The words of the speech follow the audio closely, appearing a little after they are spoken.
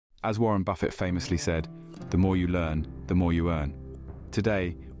As Warren Buffett famously said, the more you learn, the more you earn.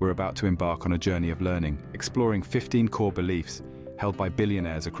 Today, we're about to embark on a journey of learning, exploring 15 core beliefs held by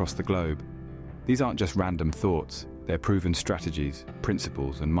billionaires across the globe. These aren't just random thoughts, they're proven strategies,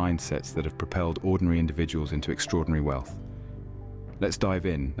 principles, and mindsets that have propelled ordinary individuals into extraordinary wealth. Let's dive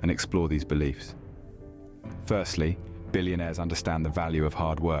in and explore these beliefs. Firstly, billionaires understand the value of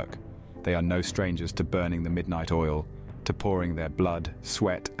hard work. They are no strangers to burning the midnight oil, to pouring their blood,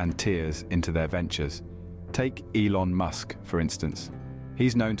 sweat, and tears into their ventures. Take Elon Musk, for instance.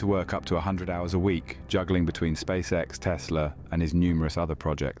 He's known to work up to 100 hours a week, juggling between SpaceX, Tesla, and his numerous other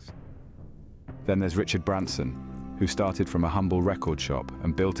projects. Then there's Richard Branson, who started from a humble record shop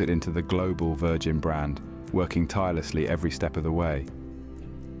and built it into the global Virgin brand, working tirelessly every step of the way.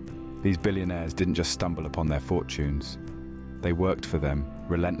 These billionaires didn't just stumble upon their fortunes. They worked for them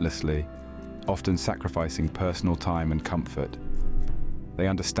relentlessly, often sacrificing personal time and comfort. They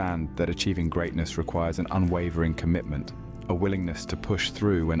understand that achieving greatness requires an unwavering commitment, a willingness to push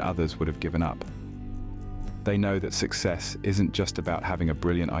through when others would have given up. They know that success isn't just about having a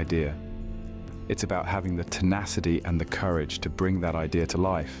brilliant idea. It's about having the tenacity and the courage to bring that idea to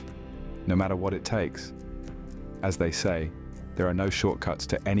life, no matter what it takes. As they say, there are no shortcuts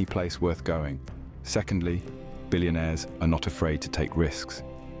to any place worth going. Secondly, billionaires are not afraid to take risks.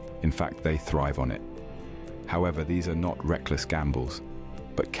 In fact, they thrive on it. However, these are not reckless gambles,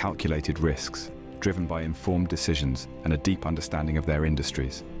 but calculated risks, driven by informed decisions and a deep understanding of their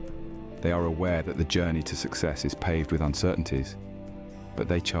industries. They are aware that the journey to success is paved with uncertainties, but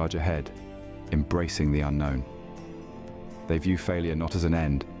they charge ahead, embracing the unknown. They view failure not as an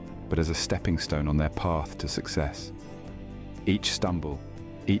end, but as a stepping stone on their path to success. Each stumble,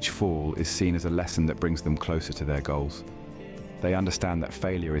 each fall is seen as a lesson that brings them closer to their goals. They understand that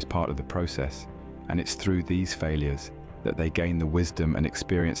failure is part of the process, and it's through these failures that they gain the wisdom and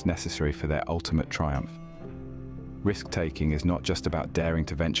experience necessary for their ultimate triumph. Risk-taking is not just about daring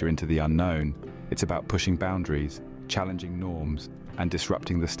to venture into the unknown, it's about pushing boundaries, challenging norms, and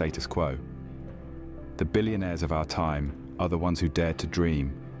disrupting the status quo. The billionaires of our time are the ones who dared to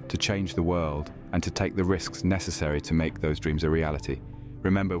dream, to change the world, and to take the risks necessary to make those dreams a reality.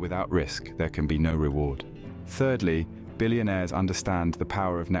 Remember, without risk, there can be no reward. Thirdly, billionaires understand the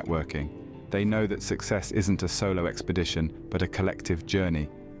power of networking. They know that success isn't a solo expedition, but a collective journey.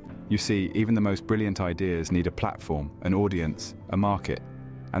 You see, even the most brilliant ideas need a platform, an audience, a market.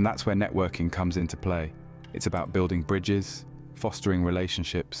 And that's where networking comes into play. It's about building bridges, fostering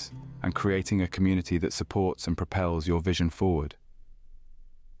relationships, and creating a community that supports and propels your vision forward.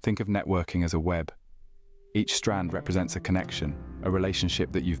 Think of networking as a web. Each strand represents a connection, a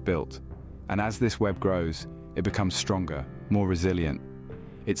relationship that you've built. And as this web grows, it becomes stronger, more resilient.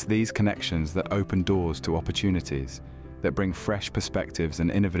 It's these connections that open doors to opportunities, that bring fresh perspectives and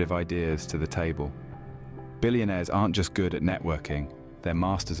innovative ideas to the table. Billionaires aren't just good at networking, they're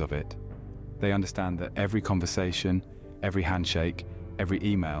masters of it. They understand that every conversation, every handshake, every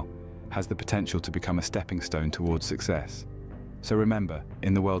email has the potential to become a stepping stone towards success. So remember,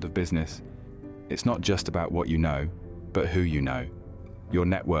 in the world of business, it's not just about what you know, but who you know. Your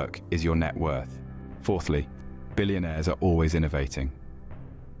network is your net worth. Fourthly, billionaires are always innovating.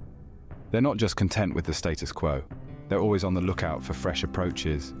 They're not just content with the status quo. They're always on the lookout for fresh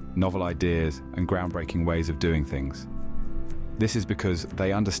approaches, novel ideas, and groundbreaking ways of doing things. This is because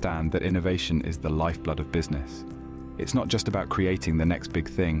they understand that innovation is the lifeblood of business. It's not just about creating the next big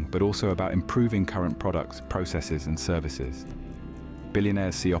thing, but also about improving current products, processes, and services.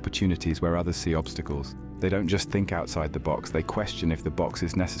 Billionaires see opportunities where others see obstacles. They don't just think outside the box, they question if the box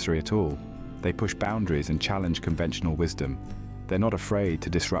is necessary at all. They push boundaries and challenge conventional wisdom. They're not afraid to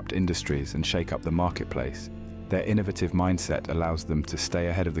disrupt industries and shake up the marketplace. Their innovative mindset allows them to stay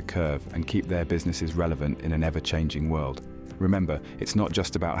ahead of the curve and keep their businesses relevant in an ever-changing world. Remember, it's not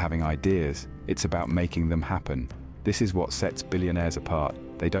just about having ideas, it's about making them happen. This is what sets billionaires apart.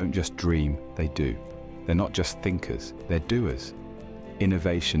 They don't just dream, they do. They're not just thinkers, they're doers.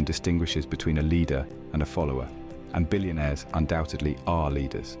 Innovation distinguishes between a leader and a follower, and billionaires undoubtedly are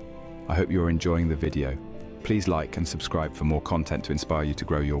leaders. I hope you're enjoying the video. Please like and subscribe for more content to inspire you to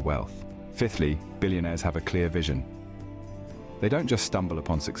grow your wealth. Fifthly, billionaires have a clear vision. They don't just stumble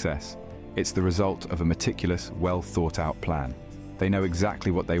upon success. It's the result of a meticulous, well-thought-out plan. They know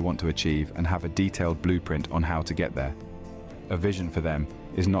exactly what they want to achieve and have a detailed blueprint on how to get there. A vision for them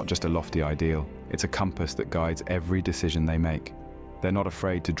is not just a lofty ideal, it's a compass that guides every decision they make. They're not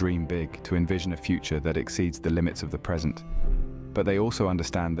afraid to dream big, to envision a future that exceeds the limits of the present. But they also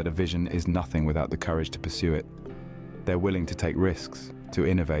understand that a vision is nothing without the courage to pursue it. They're willing to take risks, to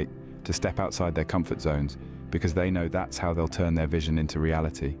innovate, to step outside their comfort zones, because they know that's how they'll turn their vision into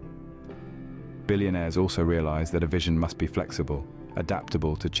reality. Billionaires also realize that a vision must be flexible,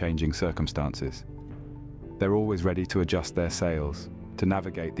 adaptable to changing circumstances. They're always ready to adjust their sails, to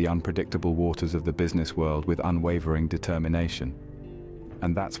navigate the unpredictable waters of the business world with unwavering determination.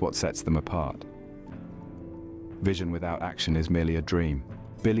 And that's what sets them apart. Vision without action is merely a dream.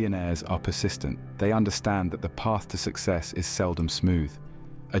 Billionaires are persistent. They understand that the path to success is seldom smooth,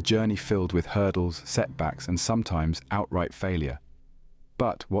 a journey filled with hurdles, setbacks, and sometimes outright failure.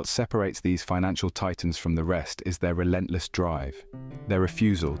 But what separates these financial titans from the rest is their relentless drive, their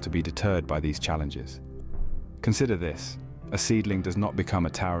refusal to be deterred by these challenges. Consider this: a seedling does not become a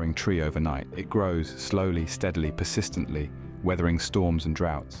towering tree overnight. It grows slowly, steadily, persistently, weathering storms and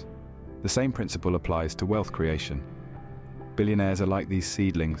droughts. The same principle applies to wealth creation. Billionaires are like these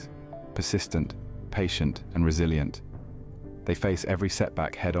seedlings, persistent, patient, and resilient. They face every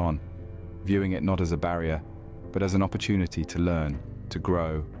setback head-on, viewing it not as a barrier, but as an opportunity to learn, to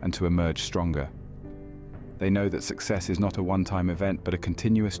grow, and to emerge stronger. They know that success is not a one-time event, but a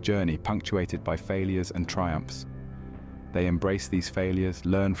continuous journey punctuated by failures and triumphs. They embrace these failures,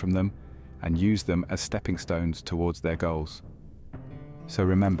 learn from them, and use them as stepping stones towards their goals. So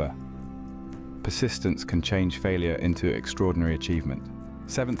remember, persistence can change failure into extraordinary achievement.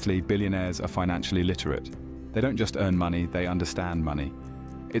 Seventhly, billionaires are financially literate. They don't just earn money, they understand money.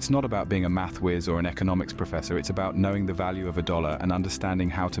 It's not about being a math whiz or an economics professor, it's about knowing the value of a dollar and understanding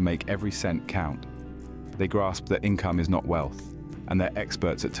how to make every cent count. They grasp that income is not wealth, and they're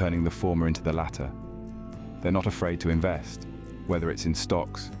experts at turning the former into the latter. They're not afraid to invest, whether it's in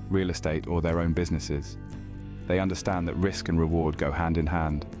stocks, real estate, or their own businesses. They understand that risk and reward go hand in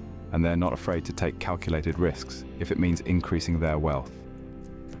hand, and they're not afraid to take calculated risks if it means increasing their wealth.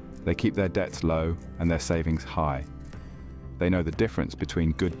 They keep their debts low and their savings high. They know the difference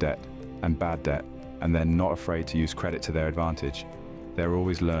between good debt and bad debt, and they're not afraid to use credit to their advantage. They're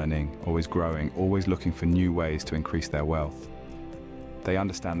always learning, always growing, always looking for new ways to increase their wealth. They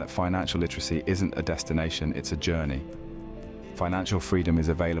understand that financial literacy isn't a destination, it's a journey. Financial freedom is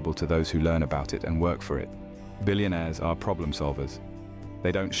available to those who learn about it and work for it. Billionaires are problem solvers.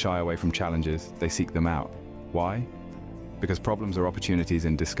 They don't shy away from challenges, they seek them out. Why? Because problems are opportunities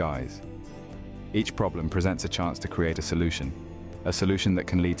in disguise. Each problem presents a chance to create a solution that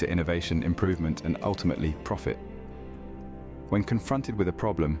can lead to innovation, improvement, and ultimately profit. When confronted with a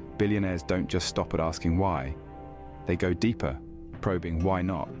problem, billionaires don't just stop at asking why. They go deeper, probing why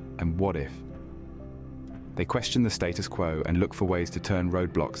not and what if. They question the status quo and look for ways to turn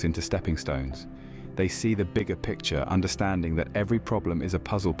roadblocks into stepping stones. They see the bigger picture, understanding that every problem is a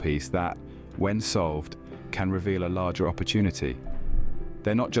puzzle piece that, when solved, can reveal a larger opportunity.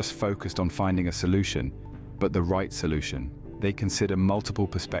 They're not just focused on finding a solution, but the right solution. They consider multiple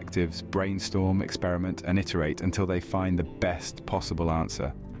perspectives, brainstorm, experiment, and iterate until they find the best possible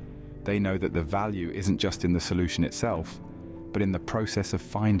answer. They know that the value isn't just in the solution itself, but in the process of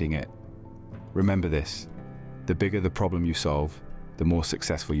finding it. Remember this: the bigger the problem you solve, the more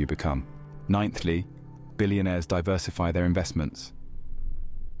successful you become. Ninthly, billionaires diversify their investments.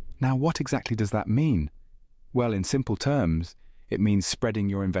 Now, what exactly does that mean? Well, in simple terms, it means spreading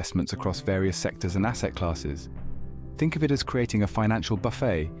your investments across various sectors and asset classes. Think of it as creating a financial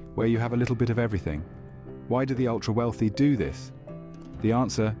buffet where you have a little bit of everything. Why do the ultra-wealthy do this? The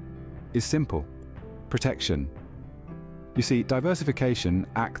answer is simple: protection. You see, diversification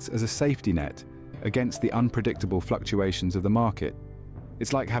acts as a safety net against the unpredictable fluctuations of the market.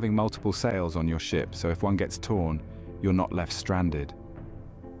 It's like having multiple sails on your ship, so if one gets torn, you're not left stranded.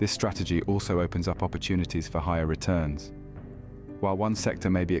 This strategy also opens up opportunities for higher returns. While one sector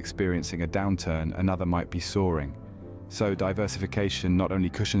may be experiencing a downturn, another might be soaring. So diversification not only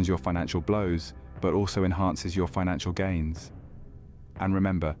cushions your financial blows, but also enhances your financial gains. And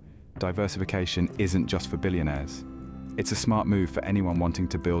remember, diversification isn't just for billionaires. It's a smart move for anyone wanting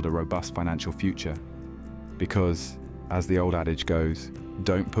to build a robust financial future. Because, as the old adage goes,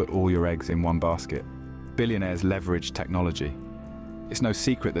 don't put all your eggs in one basket. Billionaires leverage technology. It's no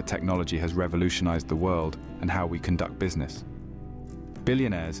secret that technology has revolutionized the world and how we conduct business.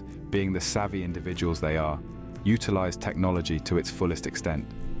 Billionaires, being the savvy individuals they are, utilize technology to its fullest extent.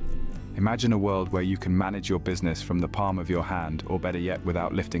 Imagine a world where you can manage your business from the palm of your hand, or better yet,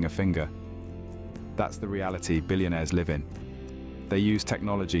 without lifting a finger. That's the reality billionaires live in. They use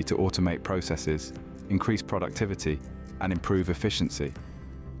technology to automate processes, increase productivity, and improve efficiency.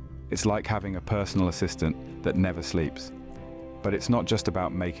 It's like having a personal assistant that never sleeps. But it's not just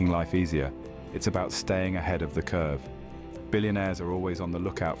about making life easier, it's about staying ahead of the curve. Billionaires are always on the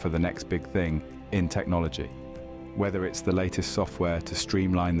lookout for the next big thing in technology. Whether it's the latest software to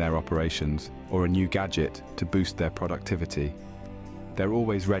streamline their operations or a new gadget to boost their productivity, They're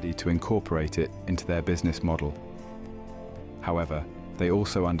always ready to incorporate it into their business model. However, they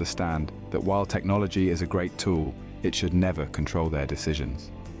also understand that while technology is a great tool, it should never control their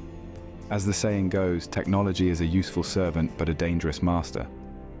decisions. As the saying goes, technology is a useful servant but a dangerous master.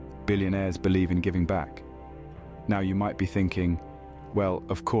 Billionaires believe in giving back. Now you might be thinking, well,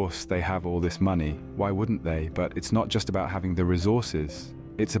 of course they have all this money, why wouldn't they? But it's not just about having the resources,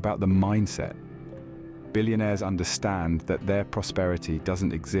 it's about the mindset. Billionaires understand that their prosperity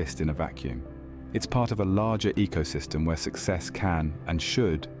doesn't exist in a vacuum. It's part of a larger ecosystem where success can and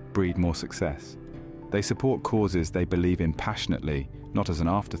should breed more success. They support causes they believe in passionately, not as an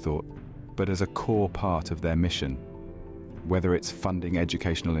afterthought, but as a core part of their mission. Whether it's funding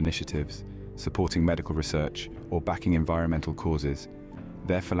educational initiatives, supporting medical research, or backing environmental causes,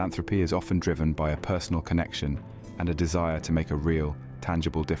 their philanthropy is often driven by a personal connection and a desire to make a real,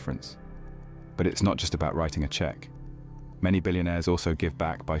 tangible difference. But it's not just about writing a check. Many billionaires also give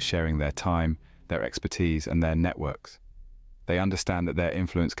back by sharing their time, their expertise, and their networks. They understand that their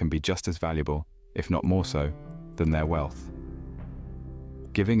influence can be just as valuable, if not more so, than their wealth.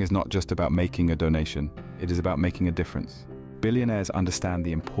 Giving is not just about making a donation, it is about making a difference. Billionaires understand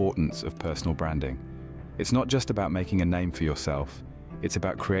the importance of personal branding. It's not just about making a name for yourself, it's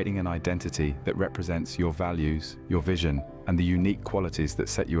about creating an identity that represents your values, your vision, and the unique qualities that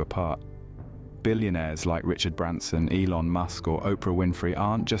set you apart. Billionaires like Richard Branson, Elon Musk, or Oprah Winfrey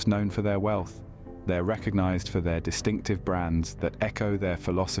aren't just known for their wealth. They're recognized for their distinctive brands that echo their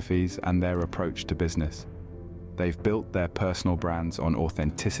philosophies and their approach to business. They've built their personal brands on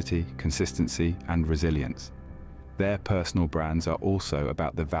authenticity, consistency, and resilience. Their personal brands are also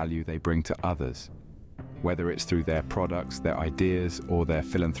about the value they bring to others. Whether it's through their products, their ideas, or their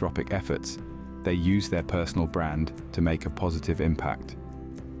philanthropic efforts, they use their personal brand to make a positive impact.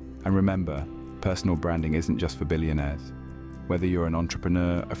 And remember, personal branding isn't just for billionaires. Whether you're an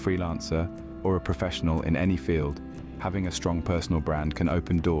entrepreneur, a freelancer, or a professional in any field, having a strong personal brand can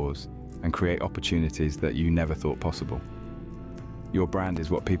open doors and create opportunities that you never thought possible. Your brand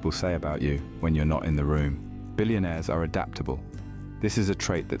is what people say about you when you're not in the room. Billionaires are adaptable. This is a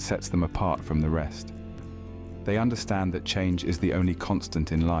trait that sets them apart from the rest. They understand that change is the only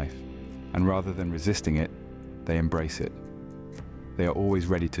constant in life, and rather than resisting it, they embrace it. They are always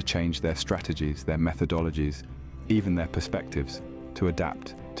ready to change their strategies, their methodologies, even their perspectives, to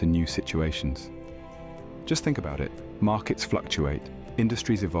adapt to new situations. Just think about it. Markets fluctuate,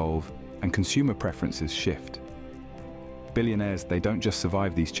 industries evolve, and consumer preferences shift. Billionaires, they don't just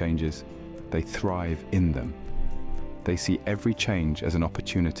survive these changes, they thrive in them. They see every change as an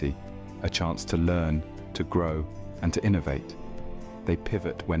opportunity, a chance to learn, to grow, and to innovate. They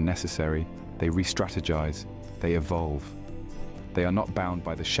pivot when necessary, they re-strategize, they evolve. They are not bound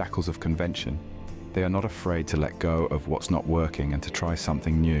by the shackles of convention. They are not afraid to let go of what's not working and to try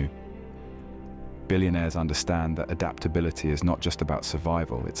something new. Billionaires understand that adaptability is not just about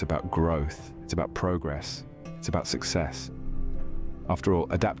survival, it's about growth, it's about progress, it's about success. After all,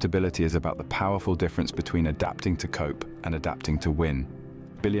 adaptability is about the powerful difference between adapting to cope and adapting to win.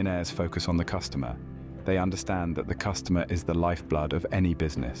 Billionaires focus on the customer. They understand that the customer is the lifeblood of any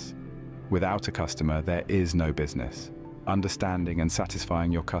business. Without a customer, there is no business. Understanding and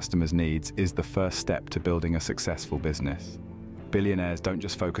satisfying your customers' needs is the first step to building a successful business. Billionaires don't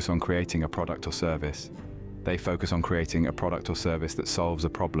just focus on creating a product or service. They focus on creating a product or service that solves a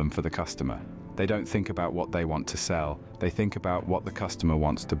problem for the customer. They don't think about what they want to sell. They think about what the customer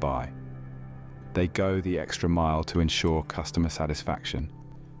wants to buy. They go the extra mile to ensure customer satisfaction.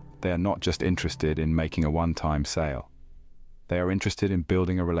 They are not just interested in making a one-time sale. They are interested in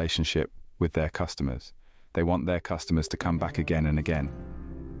building a relationship with their customers. They want their customers to come back again and again.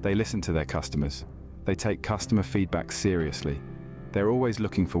 They listen to their customers. They take customer feedback seriously. They're always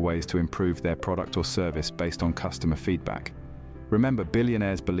looking for ways to improve their product or service based on customer feedback. Remember,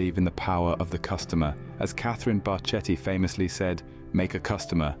 billionaires believe in the power of the customer. As Catherine Barchetti famously said, "Make a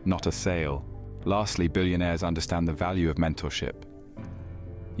customer, not a sale." Lastly, billionaires understand the value of mentorship.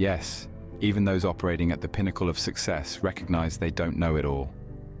 Yes, even those operating at the pinnacle of success recognize they don't know it all.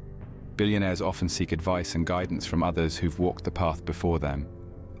 Billionaires often seek advice and guidance from others who've walked the path before them.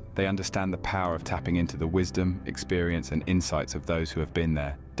 They understand the power of tapping into the wisdom, experience, and insights of those who have been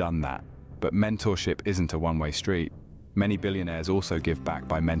there, done that. But mentorship isn't a one-way street. Many billionaires also give back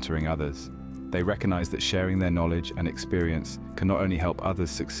by mentoring others. They recognize that sharing their knowledge and experience can not only help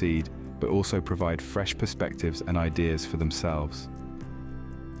others succeed, but also provide fresh perspectives and ideas for themselves.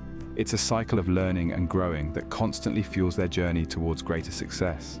 It's a cycle of learning and growing that constantly fuels their journey towards greater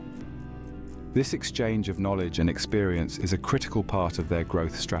success. This exchange of knowledge and experience is a critical part of their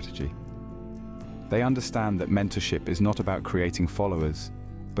growth strategy. They understand that mentorship is not about creating followers,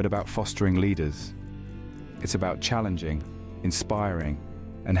 but about fostering leaders. It's about challenging, inspiring,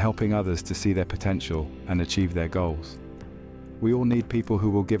 and helping others to see their potential and achieve their goals. We all need people who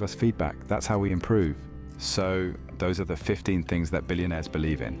will give us feedback. That's how we improve. So, those are the 15 things that billionaires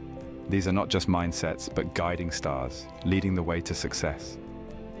believe in. These are not just mindsets, but guiding stars, leading the way to success.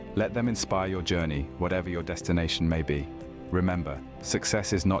 Let them inspire your journey, whatever your destination may be. Remember,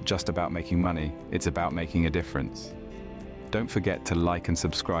 success is not just about making money, it's about making a difference. Don't forget to like and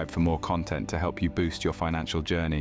subscribe for more content to help you boost your financial journey.